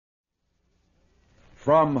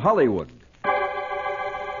From Hollywood,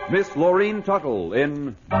 Miss Lurene Tuttle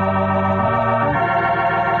in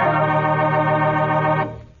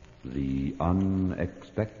The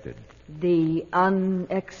Unexpected. The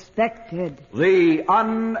Unexpected. The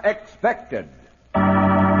Unexpected.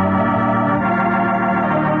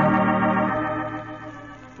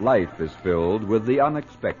 Life is filled with the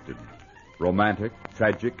unexpected. Romantic,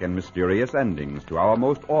 tragic, and mysterious endings to our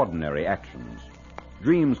most ordinary actions.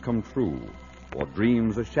 Dreams come true, or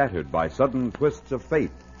dreams are shattered by sudden twists of fate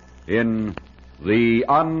in The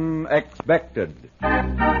Unexpected.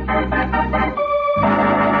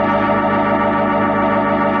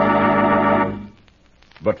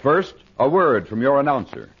 But first, a word from your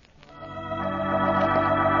announcer.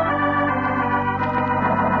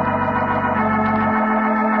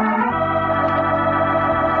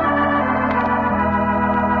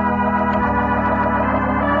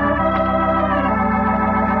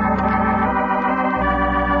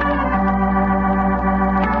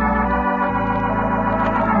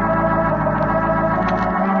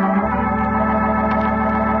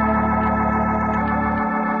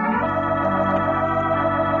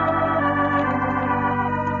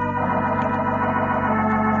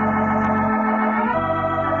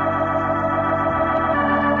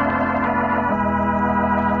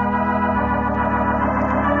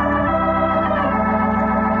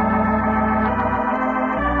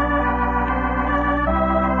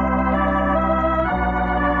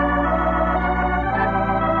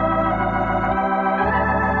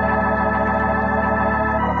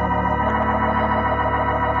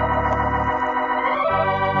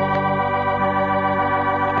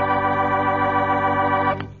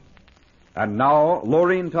 And now,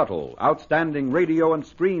 Lurene Tuttle, outstanding radio and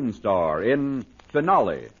screen star in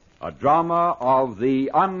Finale, a drama of the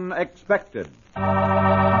unexpected. I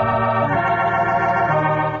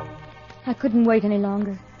couldn't wait any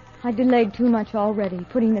longer. I delayed too much already,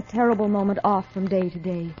 putting the terrible moment off from day to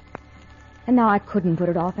day. And now I couldn't put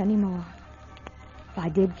it off anymore. If I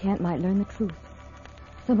did, Kent might learn the truth.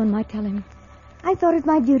 Someone might tell him. I thought it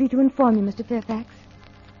my duty to inform you, Mr. Fairfax.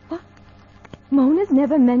 What? Mona's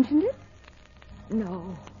never mentioned it?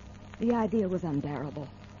 No. The idea was unbearable.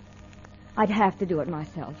 I'd have to do it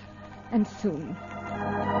myself. And soon.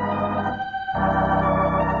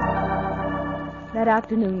 That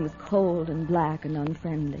afternoon was cold and black and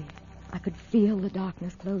unfriendly. I could feel the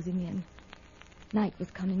darkness closing in. Night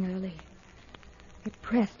was coming early. It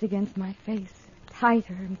pressed against my face,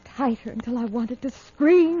 tighter and tighter, until I wanted to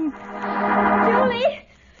scream. Julie!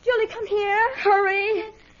 Julie, come here. Hurry!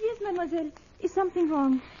 Yes, mademoiselle. Is something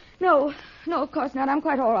wrong? No, of course not. I'm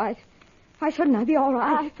quite all right. Why shouldn't I be all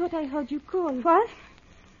right? I thought I heard you call. What?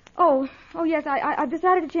 Oh, yes, I've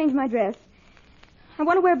decided to change my dress. I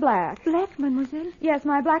want to wear black. Black, mademoiselle? Yes,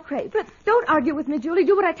 my black crepe. But don't argue with me, Julie.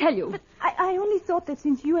 Do what I tell you. But I only thought that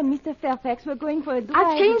since you and Mr. Fairfax were going for a drive...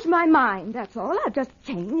 I've changed my mind, that's all. I've just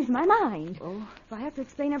changed my mind. Oh, if I have to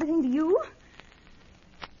explain everything to you?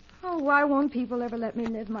 Oh, why won't people ever let me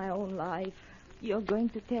live my own life? You're going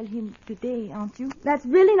to tell him today, aren't you? That's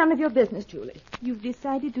really none of your business, Julie. You've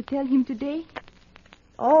decided to tell him today?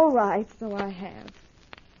 All right, so I have.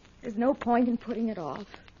 There's no point in putting it off.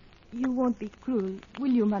 You won't be cruel, will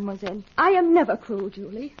you, mademoiselle? I am never cruel,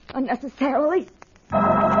 Julie. Unnecessarily. But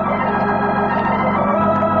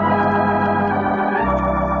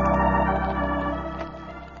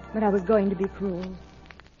I was going to be cruel.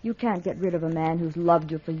 You can't get rid of a man who's loved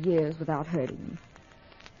you for years without hurting him.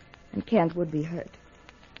 And Kent would be hurt.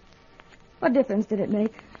 What difference did it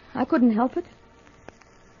make? I couldn't help it.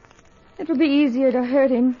 It would be easier to hurt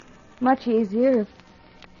him. Much easier if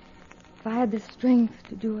I had the strength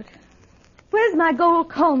to do it. Where's my gold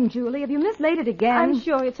comb, Julie? Have you mislaid it again? I'm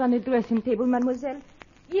sure it's on the dressing table, mademoiselle.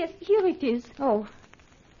 Yes, here it is. Oh,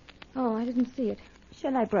 I didn't see it.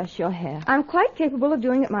 Shall I brush your hair? I'm quite capable of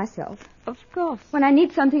doing it myself. Of course. When I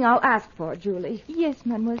need something, I'll ask for it, Julie. Yes,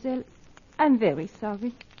 mademoiselle. I'm very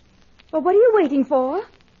sorry. Well, what are you waiting for?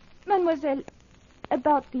 Mademoiselle,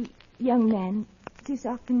 about the young man this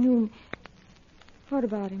afternoon. What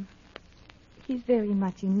about him? He's very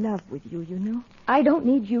much in love with you, you know. I don't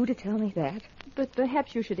need you to tell me that. But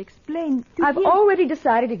perhaps you should explain to I've him... already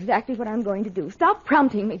decided exactly what I'm going to do. Stop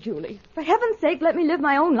prompting me, Julie. For heaven's sake, let me live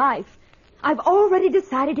my own life. I've already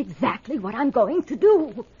decided exactly what I'm going to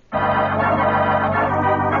do.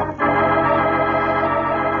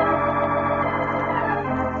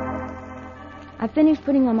 I finished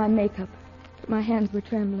putting on my makeup, but my hands were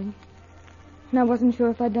trembling. And I wasn't sure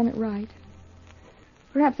if I'd done it right.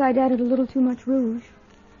 Perhaps I'd added a little too much rouge.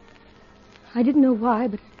 I didn't know why,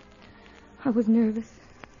 but I was nervous.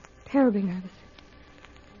 Terribly nervous.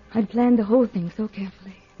 I'd planned the whole thing so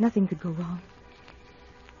carefully. Nothing could go wrong.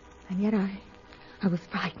 And yet I was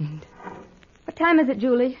frightened. What time is it,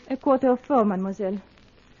 Julie? 4:15, mademoiselle.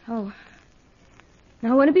 Oh.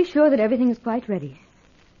 Now I want to be sure that everything is quite ready.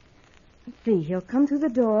 Let's see. He'll come through the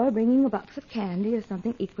door bringing a box of candy or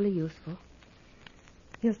something equally useful.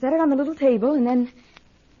 He'll set it on the little table and then...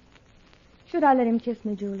 Should I let him kiss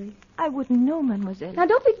me, Julie? I wouldn't know, mademoiselle. Now,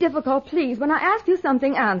 don't be difficult, please. When I ask you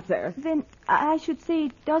something, answer. Then I should say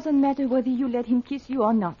it doesn't matter whether you let him kiss you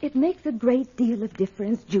or not. It makes a great deal of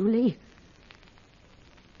difference, Julie.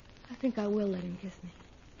 I think I will let him kiss me.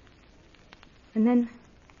 And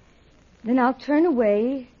then I'll turn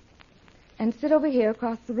away and sit over here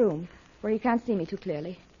across the room where you can't see me too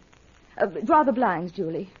clearly. Draw the blinds,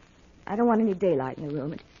 Julie. I don't want any daylight in the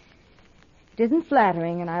room. It isn't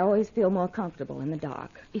flattering, and I always feel more comfortable in the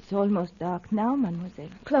dark. It's almost dark now, mademoiselle.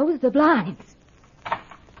 Close the blinds.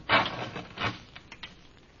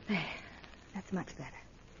 There. That's much better.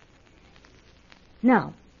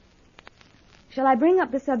 Now, shall I bring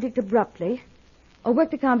up the subject abruptly, or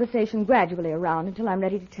work the conversation gradually around until I'm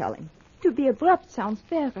ready to tell him? To be abrupt sounds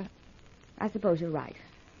fairer. I suppose you're right.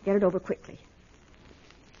 Get it over quickly.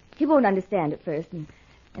 He won't understand at first, and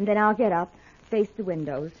then I'll get up, face the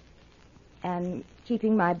windows, and,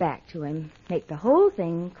 keeping my back to him, make the whole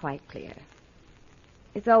thing quite clear.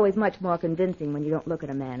 It's always much more convincing when you don't look at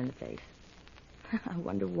a man in the face. I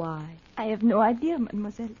wonder why. I have no idea,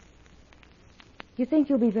 mademoiselle. You think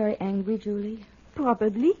you'll be very angry, Julie?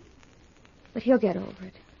 Probably. But he'll get over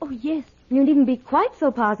it. Oh, yes. You needn't be quite so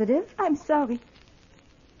positive. I'm sorry.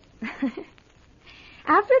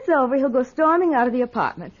 After it's over, he'll go storming out of the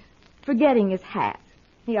apartment, forgetting his hat.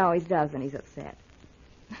 He always does when he's upset.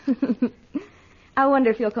 I wonder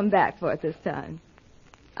if he'll come back for it this time.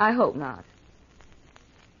 I hope not.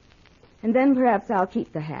 And then perhaps I'll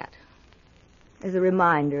keep the hat as a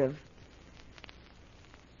reminder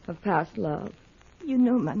of past love. You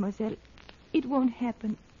know, mademoiselle, it won't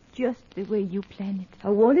happen just the way you plan it.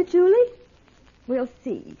 Oh, won't it, Julie? We'll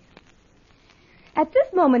see. At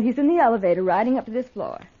this moment, he's in the elevator riding up to this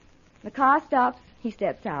floor. The car stops, he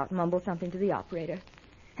steps out, mumbles something to the operator,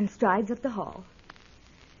 and strides up the hall.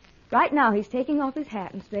 Right now, he's taking off his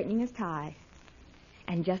hat and straightening his tie.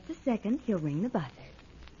 And just a second, he'll ring the buzzer.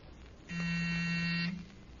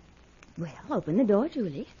 Well, open the door,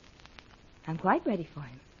 Julie. I'm quite ready for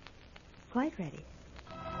him. Quite ready.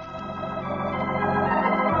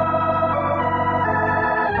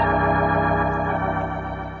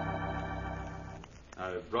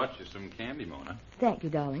 I've brought you some candy, Mona. Thank you,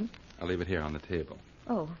 darling. I'll leave it here on the table.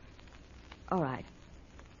 Oh, all right.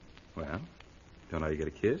 Well, don't I get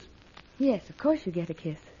a kiss? Yes, of course you get a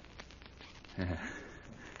kiss.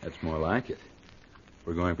 That's more like it.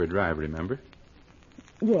 We're going for a drive, remember?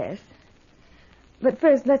 Yes. But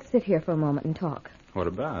first, let's sit here for a moment and talk. What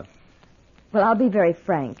about? Well, I'll be very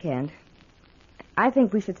frank, Kent. I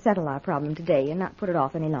think we should settle our problem today and not put it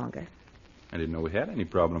off any longer. I didn't know we had any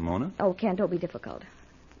problem, Mona. Oh, Kent, don't be difficult.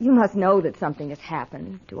 You must know that something has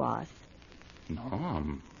happened to us. No,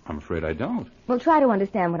 I'm afraid I don't. Well, try to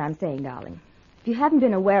understand what I'm saying, darling. If you haven't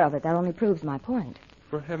been aware of it, that only proves my point.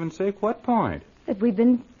 For heaven's sake, what point? That we've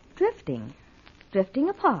been drifting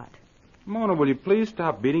apart. Mona, will you please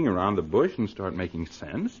stop beating around the bush and start making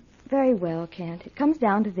sense? Very well, Kent. It comes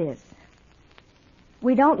down to this.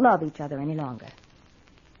 We don't love each other any longer.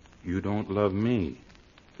 You don't love me.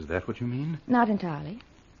 Is that what you mean? Not entirely.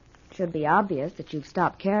 It should be obvious that you've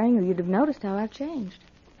stopped caring or you'd have noticed how I've changed.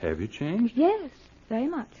 Have you changed? Yes, very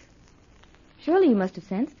much. Surely you must have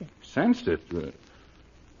sensed it. Sensed it?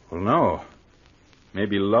 Well, no.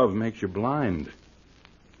 Maybe love makes you blind.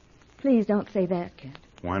 Please don't say that, Kent.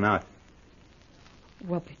 Why not?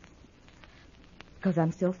 Well, because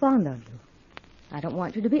I'm still fond of you. I don't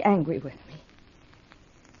want you to be angry with me.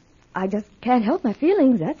 I just can't help my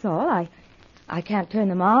feelings, that's all. I can't turn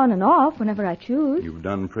them on and off whenever I choose. You've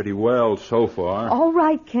done pretty well so far. All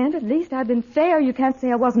right, Kent. At least I've been fair. You can't say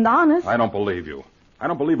I wasn't honest. I don't believe you. I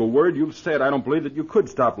don't believe a word you've said. I don't believe that you could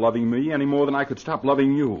stop loving me any more than I could stop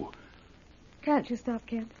loving you. Can't you stop,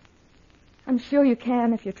 Kent? I'm sure you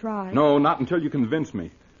can if you try. No, not until you convince me.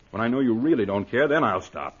 When I know you really don't care, then I'll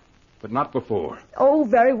stop. But not before. Oh,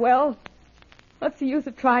 very well. What's the use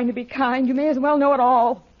of trying to be kind? You may as well know it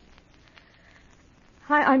all.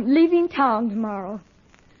 I'm leaving town tomorrow.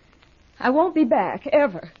 I won't be back,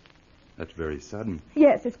 ever. That's very sudden.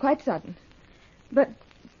 Yes, it's quite sudden. But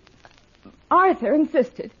Arthur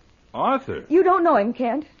insisted. Arthur? You don't know him,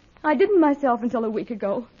 Kent. I didn't myself until a week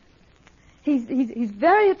ago. He's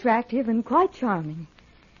very attractive and quite charming.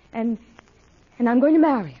 And I'm going to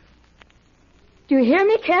marry him. Do you hear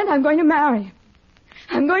me, Kent? I'm going to marry him.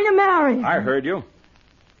 I'm going to marry him. I heard you.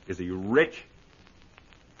 Is he rich?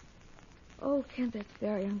 Oh, Kent, that's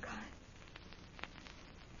very unkind.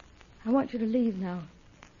 I want you to leave now.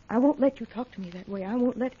 I won't let you talk to me that way. I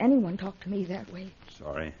won't let anyone talk to me that way.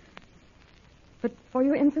 Sorry. But for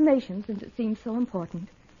your information, since it seems so important,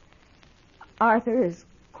 Arthur is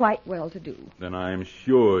quite well-to-do. Then I'm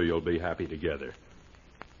sure you'll be happy together.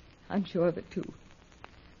 I'm sure of it, too.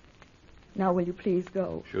 Now, will you please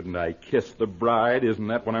go? Shouldn't I kiss the bride? Isn't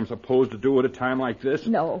that what I'm supposed to do at a time like this?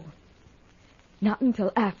 No. Not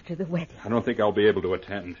until after the wedding. I don't think I'll be able to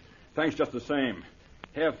attend. Thanks just the same.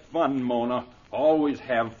 Have fun, Mona. Always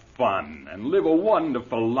have fun. And live a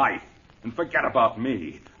wonderful life. And forget about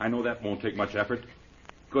me. I know that won't take much effort.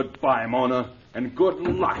 Goodbye, Mona. And good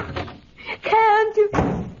luck. Can't you...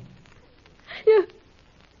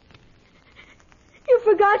 You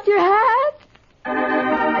forgot your hat?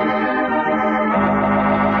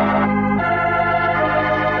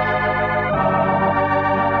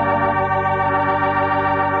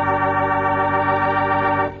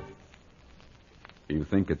 You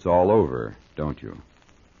think it's all over, don't you?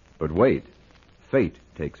 But wait. Fate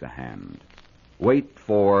takes a hand. Wait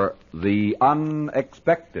for the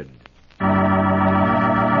unexpected.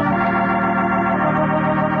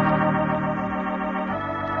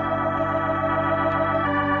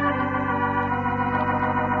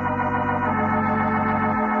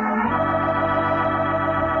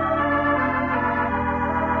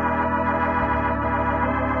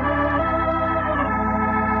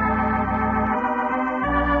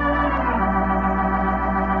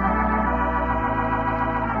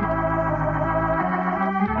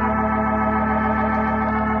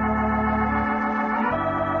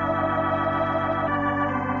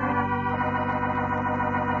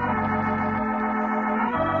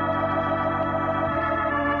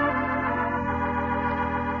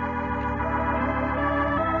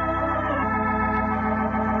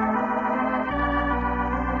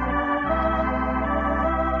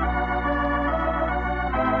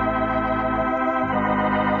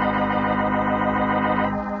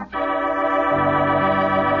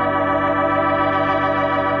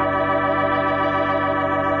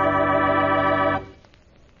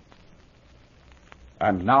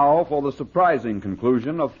 And now for the surprising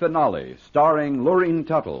conclusion of Finale, starring Lurene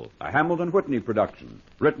Tuttle, a Hamilton-Whitney production,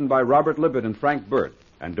 written by Robert Libet and Frank Burt,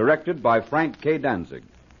 and directed by Frank K. Danzig.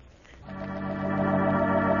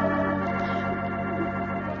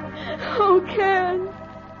 Oh, Ken.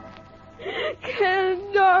 Ken,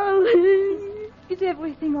 darling. Is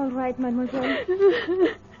everything all right, mademoiselle?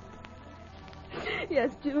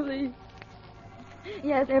 Yes, Julie.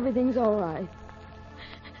 Yes, everything's all right.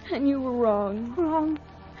 And you were wrong. Wrong?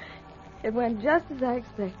 It went just as I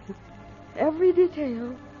expected. Every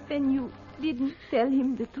detail. Then you didn't tell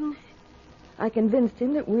him the truth? I convinced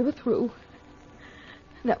him that we were through.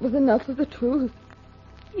 That was enough of the truth.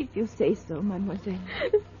 If you say so, mademoiselle.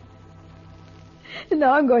 And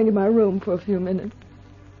now I'm going to my room for a few minutes.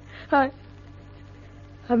 I'm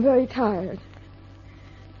very tired.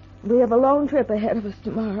 We have a long trip ahead of us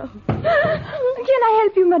tomorrow. Can I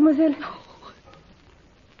help you, mademoiselle?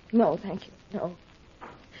 No, thank you. No.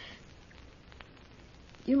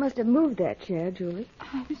 You must have moved that chair, Julie.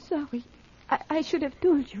 I'm sorry. I should have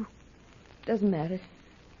told you. Doesn't matter.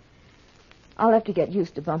 I'll have to get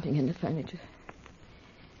used to bumping into furniture.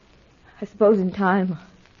 I suppose in time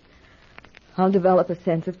I'll develop a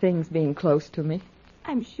sense of things being close to me.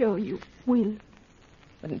 I'm sure you will.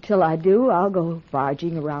 But until I do, I'll go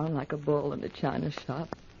barging around like a bull in a china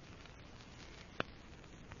shop.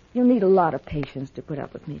 You'll need a lot of patience to put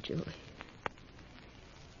up with me, Julie.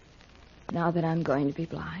 Now that I'm going to be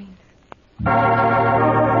blind.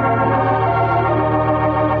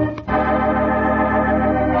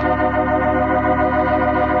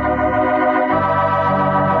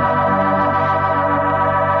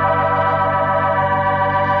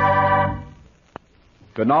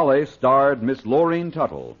 Finale starred Miss Lurene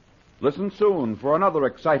Tuttle. Listen soon for another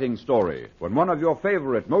exciting story when one of your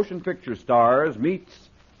favorite motion picture stars meets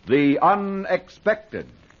the unexpected.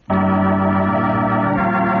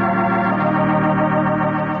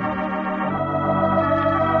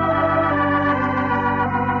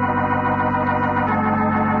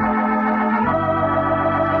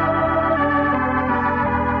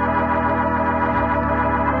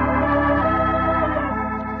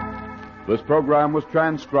 This program was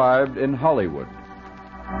transcribed in Hollywood.